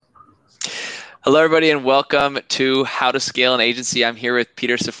Hello, everybody, and welcome to How to Scale an Agency. I'm here with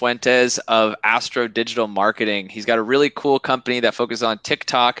Peter Cifuentes of Astro Digital Marketing. He's got a really cool company that focuses on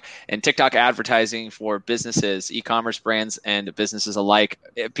TikTok and TikTok advertising for businesses, e-commerce brands, and businesses alike.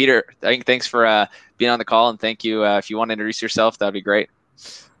 Peter, thanks for being on the call, and thank you. If you want to introduce yourself, that'd be great.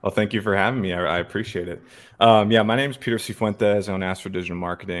 Well, thank you for having me. I appreciate it. My name is Peter Cifuentes. I own Astro Digital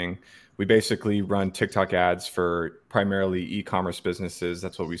Marketing. We basically run TikTok ads for primarily e-commerce businesses.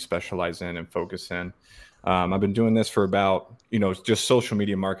 That's what we specialize in and focus in. I've been doing this for about, just social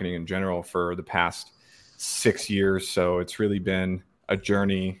media marketing in general for the past 6 years. So it's really been a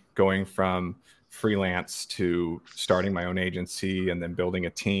journey going from freelance to starting my own agency and then building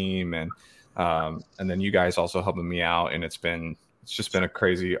a team and then you guys also helping me out. And it's just been a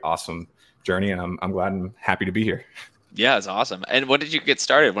crazy, awesome journey. And I'm glad and happy to be here. Yeah, it's awesome. And when did you get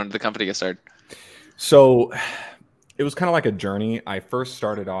started? When did the company get started? So it was kind of like a journey. I first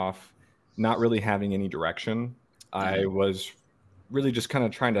started off not really having any direction. I was really just kind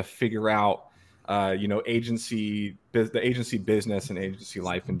of trying to figure out, the agency business and agency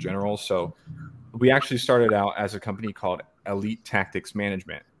life in general. So we actually started out as a company called Elite Tactics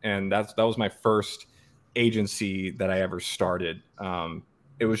Management. And that was my first agency that I ever started.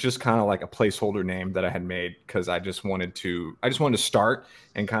 It was just kind of like a placeholder name that I had made because I just wanted to start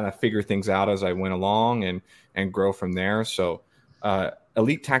and kind of figure things out as I went along and grow from there. So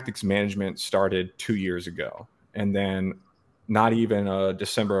Elite Tactics Management started 2 years ago. And then not even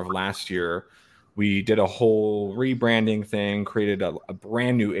December of last year, we did a whole rebranding thing, created a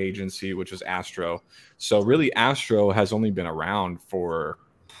brand new agency, which was Astro. So really Astro has only been around for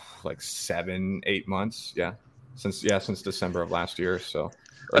like 7-8 months. Since December of last year. So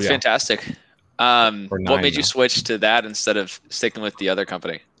that's fantastic. What made you switch to that instead of sticking with the other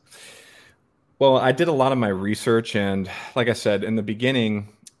company? Well, I did a lot of my research, and like I said, in the beginning,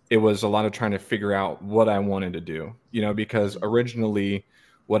 it was a lot of trying to figure out what I wanted to do, because originally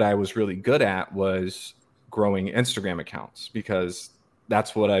what I was really good at was growing Instagram accounts, because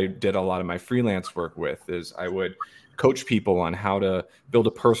that's what I did a lot of my freelance work with. Is I would coach people on how to build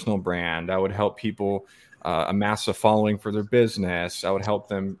a personal brand. I would help people amass a following for their business. I would help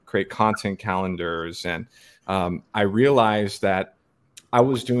them create content calendars. And I realized that I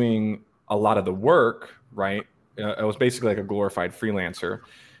was doing a lot of the work, right? I was basically like a glorified freelancer.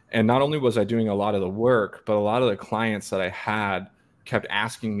 And not only was I doing a lot of the work, but a lot of the clients that I had kept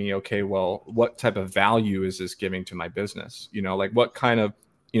asking me, okay, well, what type of value is this giving to my business? Like what kind of,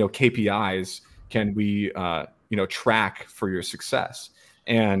 KPIs can we, track for your success?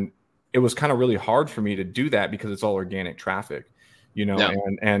 And it was kind of really hard for me to do that because it's all organic traffic,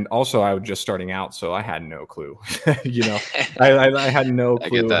 and also I was just starting out. So I had no clue, I had no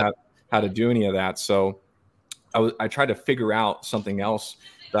clue how to do any of that. So I tried to figure out something else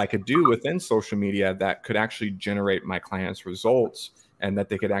that I could do within social media that could actually generate my clients results and that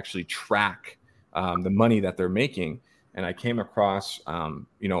they could actually track the money that they're making. And I came across,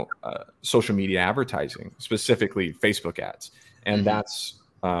 social media advertising, specifically Facebook ads. And that's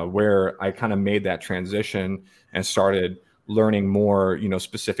where I kind of made that transition and started learning more,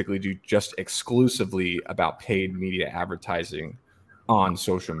 specifically just exclusively about paid media advertising on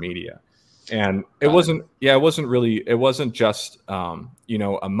social media. And it wasn't just,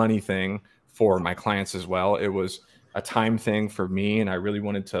 a money thing for my clients as well. It was a time thing for me. And I really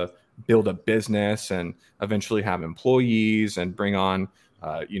wanted to build a business and eventually have employees and bring on,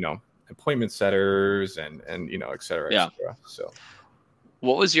 appointment setters and, et cetera, et cetera. So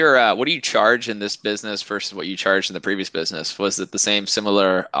what was your, what do you charge in this business versus what you charged in the previous business? Was it the same,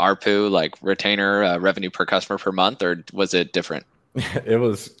 similar ARPU, like retainer revenue per customer per month, or was it different?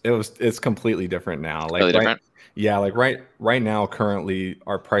 It's completely different now. Really different? Yeah. Like right now, currently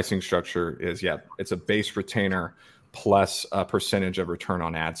our pricing structure is, it's a base retainer plus a percentage of return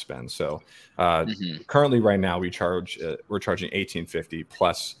on ad spend. So currently right now we're charging $18.50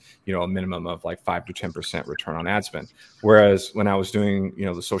 plus, a minimum of like 5 to 10% return on ad spend. Whereas when I was doing,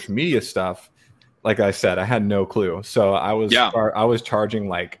 the social media stuff, like I said, I had no clue. So I was charging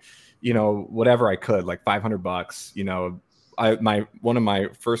like, whatever I could, like $500, one of my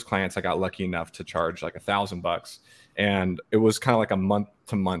first clients, I got lucky enough to charge like $1,000, and it was kind of like a month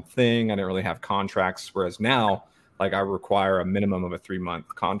to month thing. I didn't really have contracts. Whereas now, like I require a minimum of a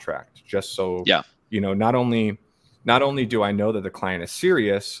 3-month contract just so, not only do I know that the client is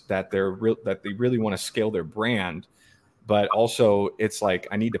serious, that that they really want to scale their brand, but also it's like,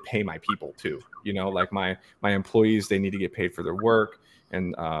 I need to pay my people too, like my employees, they need to get paid for their work.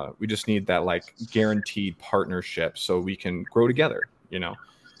 And we just need that like guaranteed partnership so we can grow together, It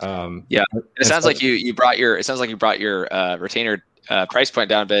sounds like you brought your retainer price point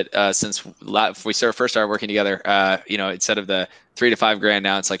down a bit since we first started working together. Instead of the $3 to $5 grand,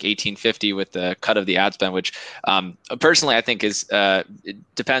 now it's like $1,850 with the cut of the ad spend, which personally I think is it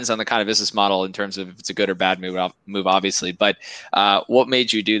depends on the kind of business model in terms of if it's a good or bad move, obviously. But what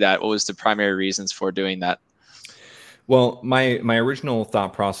made you do that? What was the primary reasons for doing that? Well, my original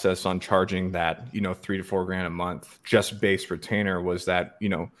thought process on charging that, $3 to $4 grand a month, just base retainer, was that,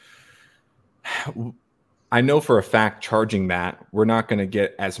 I know for a fact charging that we're not going to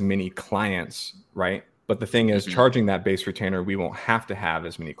get as many clients, right? But the thing is, charging that base retainer, we won't have to have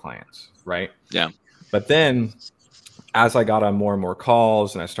as many clients, right? Yeah. But then as I got on more and more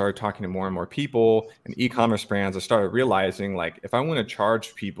calls and I started talking to more and more people and e-commerce brands, I started realizing, like, if I want to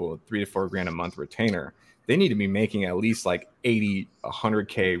charge people $3 to $4 grand a month retainer, they need to be making at least like 80,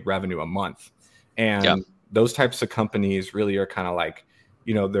 100K revenue a month. And those types of companies really are kind of like,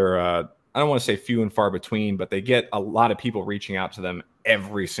 they're, I don't want to say few and far between, but they get a lot of people reaching out to them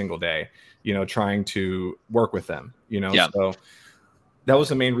every single day, trying to work with them, So that was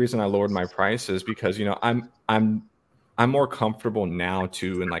the main reason I lowered my prices, because, I'm more comfortable now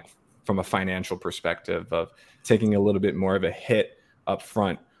too, and like from a financial perspective of taking a little bit more of a hit up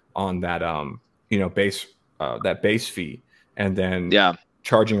front on that, that base fee, and then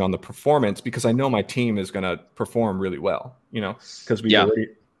charging on the performance, because I know my team is going to perform really well, because we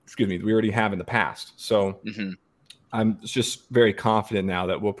already have in the past. So I'm just very confident now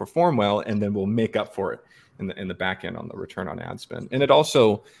that we'll perform well, and then we'll make up for it in the back end on the return on ad spend. And it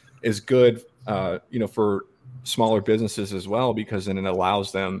also is good, for smaller businesses as well, because then it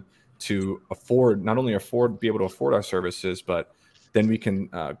allows them to be able to afford our services, but then we can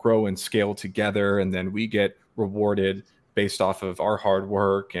grow and scale together, and then we get rewarded based off of our hard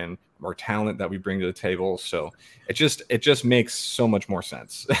work and our talent that we bring to the table. So it just makes so much more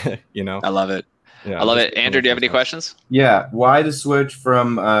sense. I love it. Yeah, I love it. Andrew, do you have any questions? Yeah. Why the switch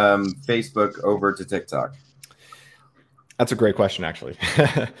from Facebook over to TikTok? That's a great question, actually.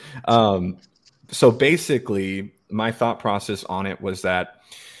 So basically, my thought process on it was that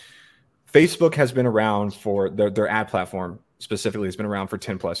Facebook has been around for their ad platform specifically has been around for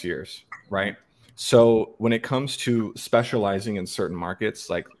 10 plus years, right? So when it comes to specializing in certain markets,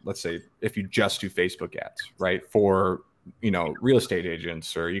 like let's say if you just do Facebook ads, right, for real estate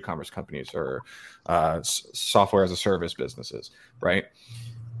agents or e-commerce companies or software as a service businesses, right?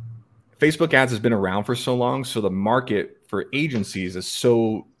 Facebook ads has been around for so long, so the market for agencies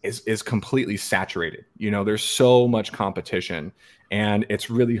is completely saturated. There's so much competition, and it's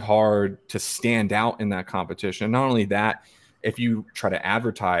really hard to stand out in that competition. Not only that, if you try to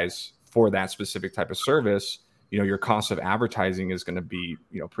advertise for that specific type of service, your cost of advertising is going to be,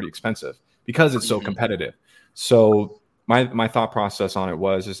 pretty expensive because it's so competitive. So my thought process on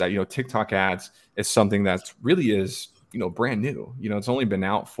it is that, TikTok ads is something that's really is, brand new. It's only been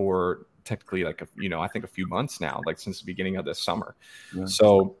out for technically like, I think a few months now, like since the beginning of this summer. Yeah.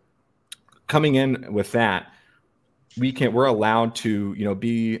 So coming in with that, we're allowed to,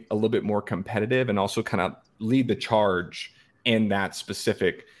 be a little bit more competitive and also kind of lead the charge in that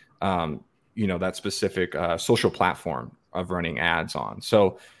specific, social platform of running ads on.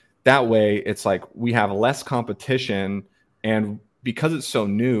 So that way it's like we have less competition, and because it's so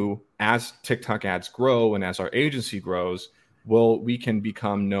new, as TikTok ads grow and as our agency grows, we can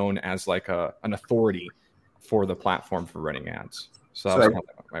become known as like an authority for the platform for running ads. So that was kind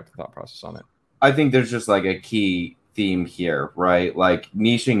of my thought process on it. I think there's just like a key theme here, right? Like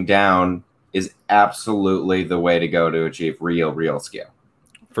niching down is absolutely the way to go to achieve real scale.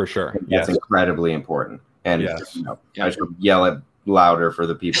 For sure. That's incredibly important. And I should yell it louder for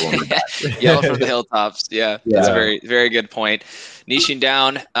the people in the back. Yell from the hilltops. Yeah, that's a very, very good point. Niching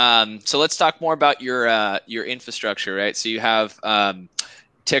down. So let's talk more about your infrastructure, right? So you have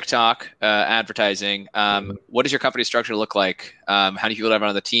TikTok advertising. What does your company structure look like? How many people have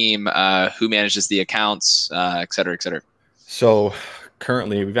on the team? Who manages the accounts, et cetera, et cetera? So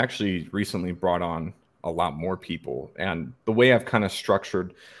currently, we've actually recently brought on a lot more people. And the way I've kind of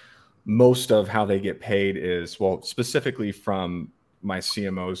structured most of how they get paid is, well, specifically from my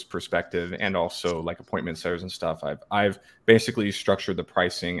CMO's perspective and also like appointment setters and stuff, I've basically structured the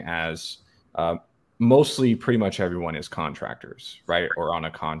pricing as mostly pretty much everyone is contractors, right? Or on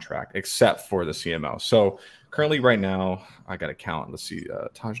a contract, except for the CMO. So currently right now, I got to count. Let's see,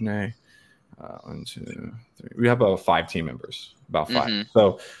 Tajne. 1, 2, 3. We have about 5 team members, about 5.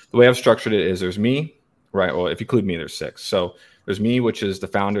 So the way I've structured it is there's me, right? Well, if you include me, there's 6. So there's me, which is the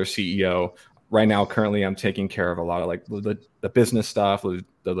founder, CEO. Right now, currently, I'm taking care of a lot of like the business stuff, the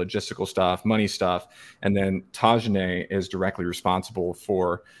logistical stuff, money stuff. And then Tajne is directly responsible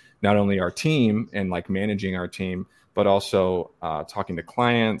for not only our team and like managing our team, but also talking to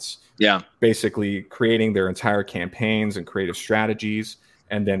clients. Yeah. Basically creating their entire campaigns and creative strategies.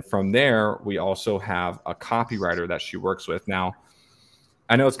 And then from there, we also have a copywriter that she works with. Now,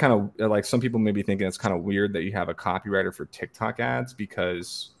 I know it's kind of like some people may be thinking it's kind of weird that you have a copywriter for TikTok ads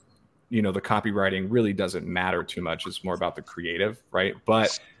because, the copywriting really doesn't matter too much. It's more about the creative, right?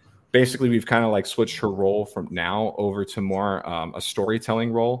 But basically, we've kind of like switched her role from now over to more a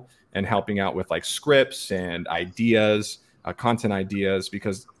storytelling role and helping out with like scripts and ideas, content ideas,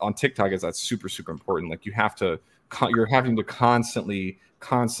 because on TikTok that's super, super important. Like you're having to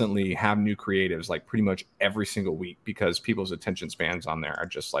constantly have new creatives like pretty much every single week because people's attention spans on there are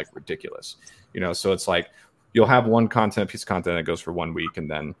just like ridiculous, so it's like you'll have one piece of content that goes for 1 week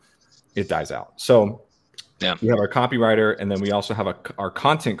and then it dies out. So yeah, we have our copywriter, and then we also have our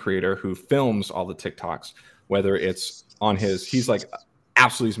content creator who films all the TikToks, whether it's on he's like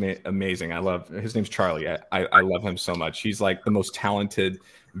absolutely amazing. His name's Charlie. I love him so much. He's like the most talented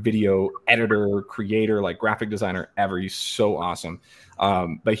video editor, creator, like graphic designer ever. He's so awesome.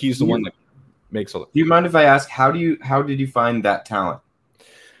 But he's the one that makes all the. Do you mind if I ask, how did you find that talent?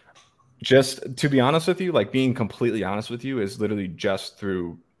 Just to be honest with you, like being completely honest with you, is literally just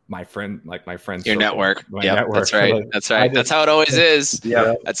through my friends. Your network. Yeah, that's right. That's right. That's how it always is.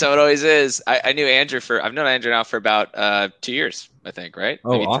 Yeah, that's how it always is. I knew Andrew I've known Andrew now for about 2 years, I think, right?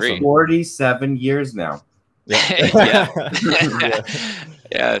 Oh, maybe awesome. 3. 47 years now. Yeah.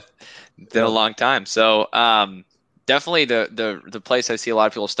 Yeah, been a long time. So definitely the place I see a lot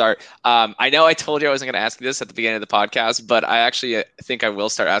of people start. I know I told you I wasn't going to ask you this at the beginning of the podcast, but I actually think I will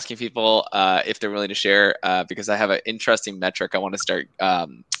start asking people if they're willing to share because I have an interesting metric I want to start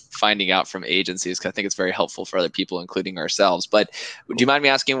finding out from agencies because I think it's very helpful for other people, including ourselves. But do you mind me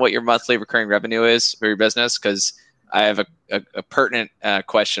asking what your monthly recurring revenue is for your business? Because I have a pertinent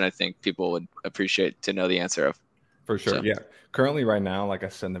question I think people would appreciate to know the answer of. For sure, So. yeah. Currently, right now, like I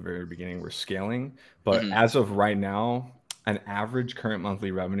said in the very beginning, we're scaling. But as of right now, an average current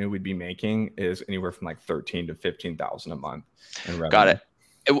monthly revenue we'd be making is anywhere from like $13,000 to $15,000 a month in revenue. Got it.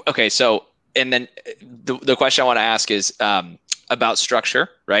 Okay, so and then the question I want to ask is about structure,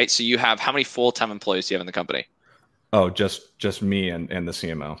 right? So you have how many full-time employees do you have in the company? Oh, just me and the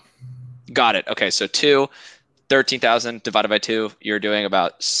CMO. Got it. Okay, so 13,000 divided by 2, you're doing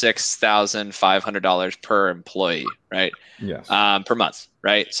about $6,500 per employee, right? Yes. Per month,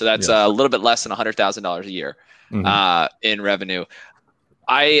 right? So that's a little bit less than $100,000 a year in revenue.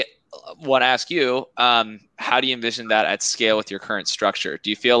 I want to ask you, how do you envision that at scale with your current structure? Do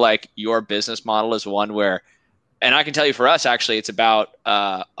you feel like your business model is one where, and I can tell you for us, actually, it's about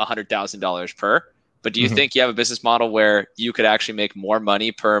 $100,000 per, but do you think you have a business model where you could actually make more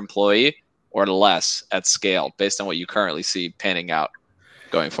money per employee or less at scale based on what you currently see panning out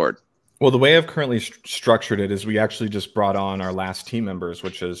going forward? Well, the way I've currently structured it is we actually just brought on our last team members,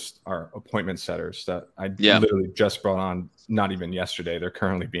 which is our appointment setters that I literally just brought on, not even yesterday. They're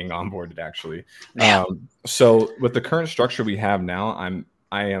currently being onboarded, actually. So with the current structure we have now,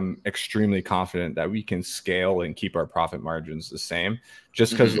 I am extremely confident that we can scale and keep our profit margins the same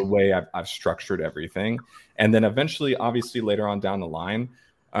just because of the way I've structured everything. And then eventually, obviously, later on down the line,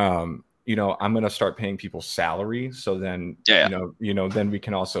 I'm going to start paying people salary. So then, then we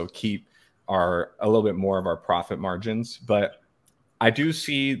can also keep a little bit more of our profit margins. But I do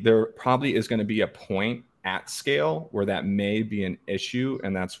see there probably is going to be a point at scale where that may be an issue.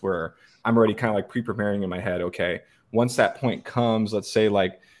 And that's where I'm already kind of like pre-preparing in my head. Okay, once that point comes, let's say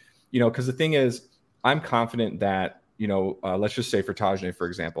because the thing is, I'm confident that, let's just say for Tajne, for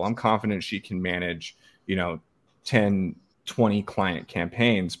example, I'm confident she can manage, 10, 20 client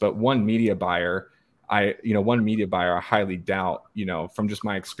campaigns, but one media buyer, I highly doubt, from just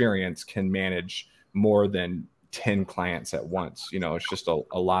my experience, can manage more than 10 clients at once. It's just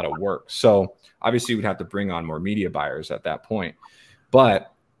a lot of work. So obviously we'd have to bring on more media buyers at that point.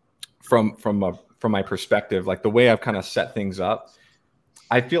 But from my perspective, like the way I've kind of set things up,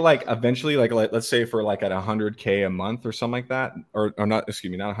 I feel like eventually, like let's say for like at 100K a month or something like that, or not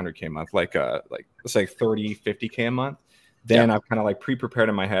 100K a month, like let's say 50K a month. Then I've kind of like pre-prepared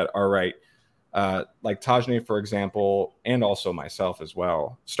in my head. All right, like Tajne, for example, and also myself as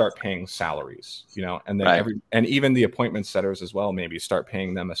well, start paying salaries, and then and even the appointment setters as well, maybe start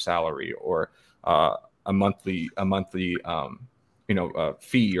paying them a salary or a monthly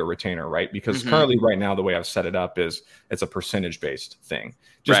fee or retainer, right? Because currently right now, the way I've set it up is it's a percentage based thing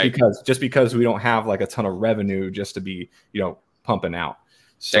just because we don't have like a ton of revenue just to be, pumping out.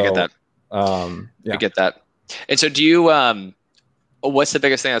 So I get that. I get that. And so do you, what's the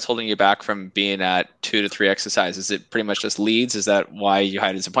biggest thing that's holding you back from being at 2 to 3x the size? Is it pretty much just leads? Is that why you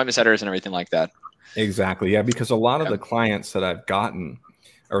hired as appointment setters and everything like that? Exactly. Yeah, because a lot of the clients that I've gotten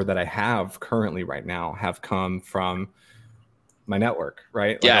or that I have currently right now have come from my network,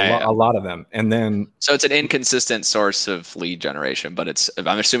 right? Like a lot of them. And then so it's an inconsistent source of lead generation, but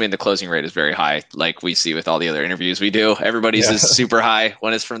I'm assuming the closing rate is very high, like we see with all the other interviews we do. Everybody's is super high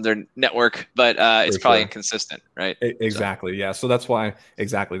when it's from their network, but it's probably inconsistent, right? Exactly. Yeah. So that's why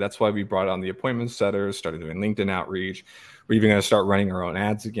we brought on the appointment setters, started doing LinkedIn outreach. We're even going to start running our own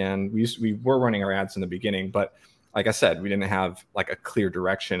ads again. We were running our ads in the beginning, but like I said, we didn't have like a clear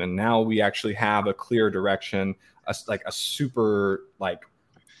direction, and now we actually have a clear direction, a super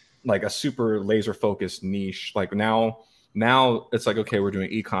laser focused niche. Like now it's like, okay, we're doing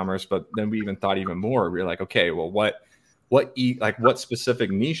e-commerce, but then we even thought even more. We're like, okay, well, what specific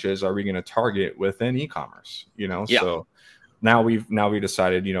niches are we going to target within e-commerce? You know, so now we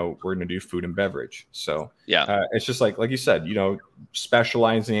decided, you know, we're going to do food and beverage. So it's just like you said, you know,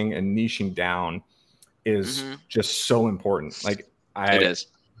 specializing and niching down is just so important. Like it is.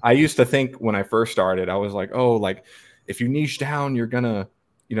 I used to think when I first started, I was like, oh, like if you niche down, you're gonna,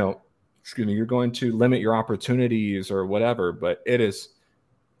 you know, you're going to limit your opportunities or whatever. But that's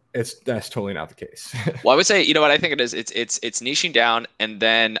totally not the case. Well, I would say, you know what I think it is. It's niching down, and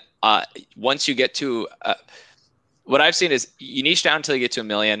then once you get to what I've seen is you niche down until you get to 1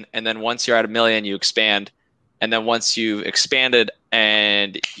 million, and then once you're at 1 million, you expand. And then once you've expanded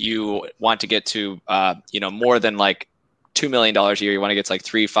and you want to get to, you know, more than like $2 million a year, you want to get to like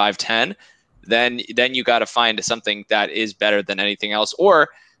 3, 5, 10, then you got to find something that is better than anything else, or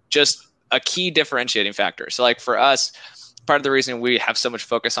just a key differentiating factor. So like for us, part of the reason we have so much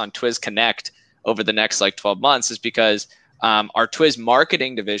focus on Twiz Connect over the next like 12 months is because our Twiz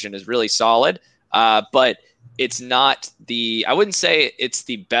marketing division is really solid, but it's not I wouldn't say it's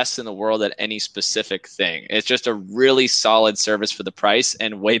the best in the world at any specific thing. It's just a really solid service for the price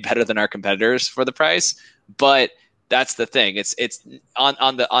and way better than our competitors for the price. But that's the thing. It's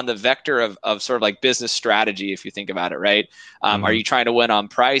on the vector of sort of like business strategy, if you think about it, right? Are you trying to win on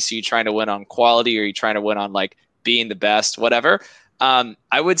price? Are you trying to win on quality? Are you trying to win on like being the best, whatever?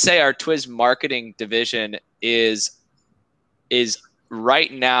 I would say our Twiz marketing division is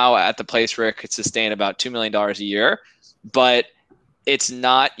right now at the place where it could sustain about $2 million a year, but it's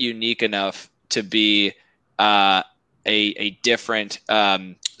not unique enough to be a different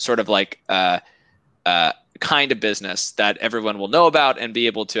sort of like kind of business that everyone will know about and be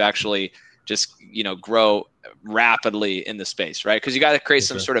able to actually just, you know, grow rapidly in the space, right? Because you got to create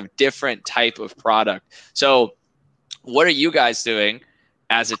some sort of different type of product. So what are you guys doing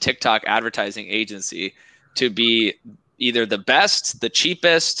as a TikTok advertising agency to be either the best, the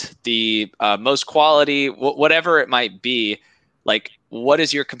cheapest, the most quality, whatever it might be? Like, what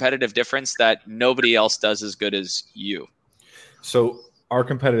is your competitive difference that nobody else does as good as you? So our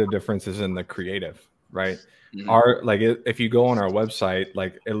competitive difference is in the creative, right? If you go on our website,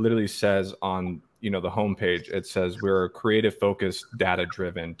 like it literally says on, you know, the homepage, it says we're a creative focused, data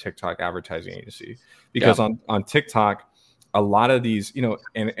driven TikTok advertising agency. Because on TikTok, a lot of these, you know,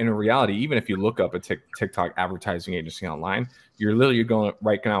 and in reality, even if you look up a TikTok advertising agency online, you're going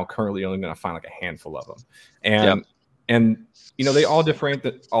right now currently only going to find like a handful of them. And you know, they all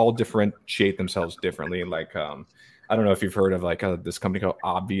differentiate themselves differently. Like I don't know if you've heard of like this company called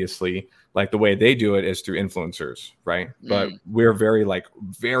Obviously. Like the way they do it is through influencers, right? But we're very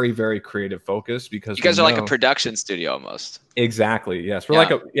very creative focused because you guys are like a production studio almost. Exactly. Yes,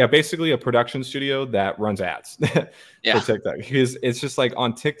 we're basically a production studio that runs ads for TikTok. Because it's just like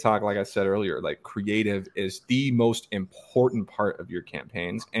on TikTok, like I said earlier, like creative is the most important part of your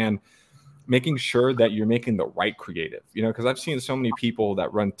campaigns, and making sure that you're making the right creative. You know, because I've seen so many people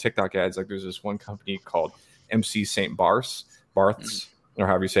that run TikTok ads. Like there's this one company called MC St. Barth's, or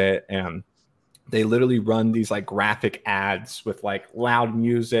however you say it, and they literally run these like graphic ads with like loud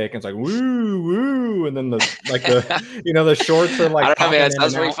music, and it's like woo woo, and then the you know, the shorts are like, I don't know, man, it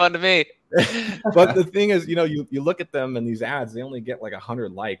sounds really fun to me. But the thing is, you know, you look at them and these ads, they only get like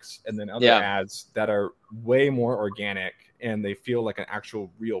 100 likes, and then other ads that are way more organic and they feel like an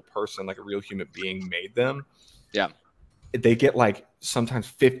actual real person, like a real human being made them. They get like sometimes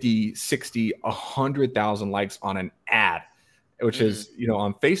 50, 60, 100,000 likes on an ad, which is, you know,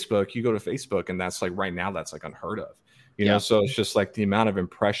 on Facebook, you go to Facebook and that's like right now that's like unheard of, you know? So it's just like the amount of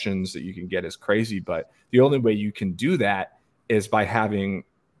impressions that you can get is crazy, but the only way you can do that is by having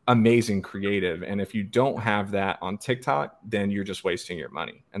amazing creative. And if you don't have that on TikTok, then you're just wasting your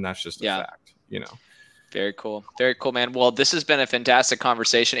money. And that's just a fact, you know? Very cool. Very cool, man. Well, this has been a fantastic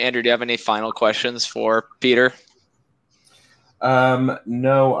conversation. Andrew, do you have any final questions for Peter?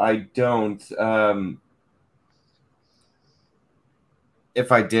 No, I don't.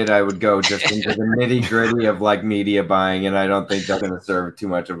 if I did, I would go just into the nitty gritty of like media buying, and I don't think that's going to serve too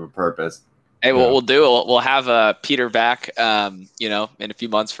much of a purpose. Hey, what we'll do, we'll have Peter back, in a few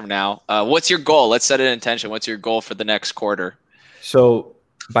months from now. What's your goal? Let's set an intention. What's your goal for the next quarter? So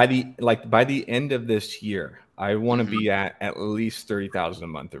by the end of this year, I want to be at least 30,000 a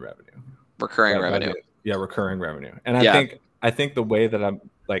month of revenue. Recurring revenue. And I think the way that I'm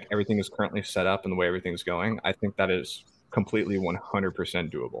like everything is currently set up and the way everything's going, I think that is completely 100%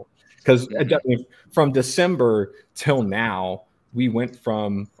 doable. Because definitely from December till now, we went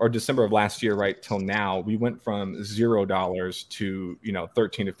from, or December of last year, right, till now, we went from $0 to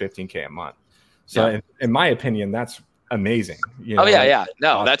 13 to 15K a month. So in my opinion, that's amazing.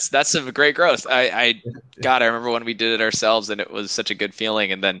 No, that's some great growth. I remember when we did it ourselves, and it was such a good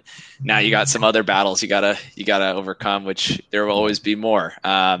feeling. And then now you got some other battles you gotta overcome, which there will always be more.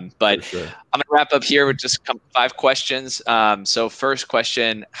 But sure. I'm gonna wrap up here with just 5 questions. So first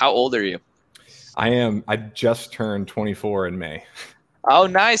question: how old are you? I just turned 24 in May. Oh,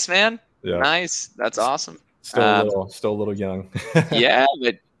 nice, man. Yeah. Nice. That's awesome. Still a little young. Yeah,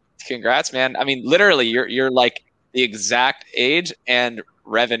 but congrats, man. I mean, literally, you're like the exact age and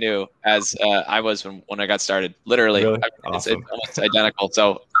revenue as I was when I got started. Literally, really? Awesome. It's almost identical.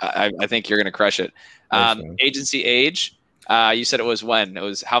 So I think you're gonna crush it. Thanks, agency age. You said it was when? It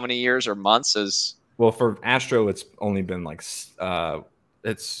was how many years or months? Well, for Astro, it's only been like so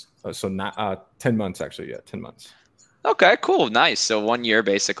not 10 months actually. Yeah, 10 months. Okay, cool, nice. So 1 year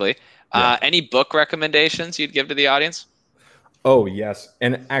basically. Yeah. Any book recommendations you'd give to the audience? Oh yes,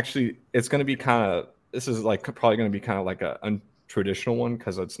 and actually, it's going to be this is like probably going to be kind of like a untraditional one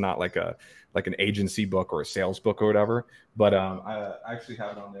because it's not like an agency book or a sales book or whatever. But I actually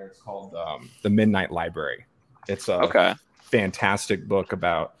have it on there. It's called The Midnight Library. It's a fantastic book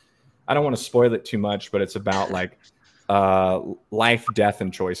about. I don't want to spoil it too much, but it's about like life, death,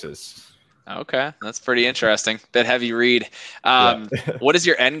 and choices. Okay, that's pretty interesting. Bit heavy read. What is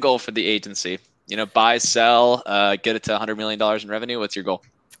your end goal for the agency? Buy, sell, get it to $100 million in revenue. What's your goal?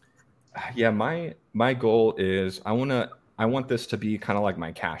 Yeah, my goal is I want this to be kind of like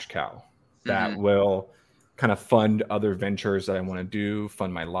my cash cow that will kind of fund other ventures that I want to do,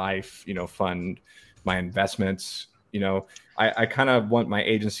 fund my life, fund my investments. I kind of want my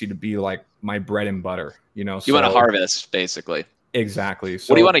agency to be like my bread and butter. You want to harvest, basically. Exactly.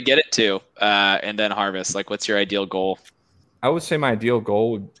 So, what do you want to get it to, and then harvest? Like, what's your ideal goal? I would say my ideal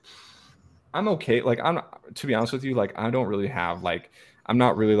goal. I'm okay. Like, to be honest with you, like I don't really have I'm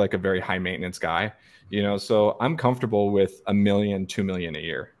not really like a very high maintenance guy. So I'm comfortable with $1 million, $2 million a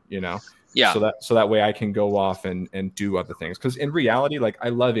year. Yeah. So that way I can go off and do other things. Because in reality, like I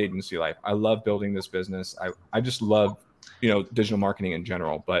love agency life. I love building this business. I just love digital marketing in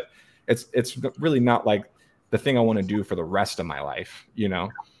general. But it's really not like the thing I want to do for the rest of my life, Yeah.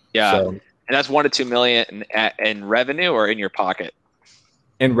 So, and that's $1 to $2 million in revenue or in your pocket?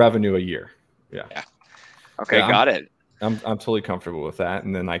 In revenue a year. Yeah. Okay, got it. I'm totally comfortable with that,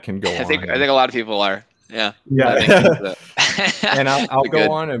 and then I can go on. I think a lot of people are. Yeah. And I'll go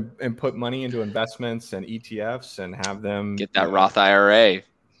on and put money into investments and ETFs and have them get that Roth IRA.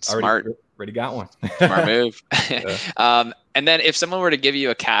 Smart. Already got one. Smart move. And then if someone were to give you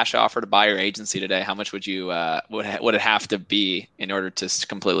a cash offer to buy your agency today, how much would you would it have to be in order to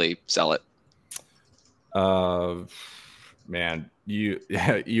completely sell it? Man, you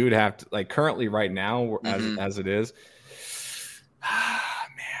would have to, like, currently right now as it is,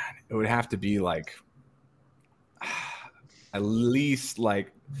 man, it would have to be like at least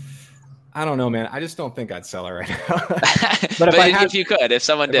like, I don't know, man. I just don't think I'd sell it right now. But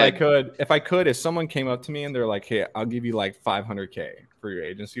if someone came up to me and they're like, "Hey, I'll give you like $500K for your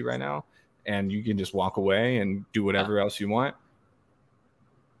agency right now, and you can just walk away and do whatever else you want,"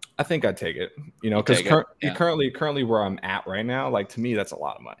 I think I'd take it. Because currently where I'm at right now, like to me, that's a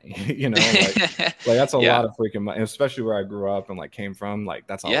lot of money. Like that's a lot of freaking money, especially where I grew up and like came from. Like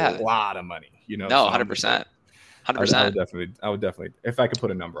that's a lot of money. No, 100%. 100%. I would definitely, if I could put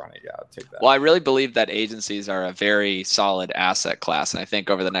a number on it, I'd take that. Well, I really believe that agencies are a very solid asset class. And I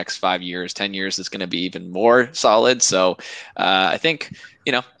think over the next 5 years, 10 years, it's going to be even more solid. So I think,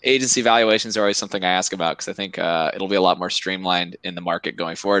 agency valuations are always something I ask about because I think it'll be a lot more streamlined in the market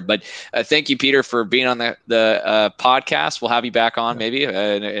going forward. But thank you, Peter, for being on the podcast. We'll have you back on maybe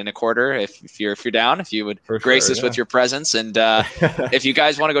in a quarter if you're down, if you would grace us with your presence. And if you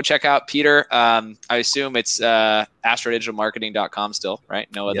guys want to go check out Peter, I assume it's astrodigitalmarketing.com still, right?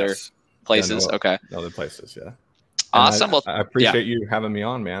 No other places? Okay. No other places, yeah. Awesome. I appreciate you having me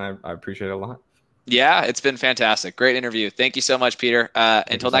on, man. I appreciate it a lot. Yeah, it's been fantastic. Great interview. Thank you so much, Peter.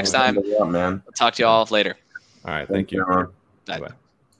 Until next time, man. I'll talk to you all later. All right. Thank you. Bye.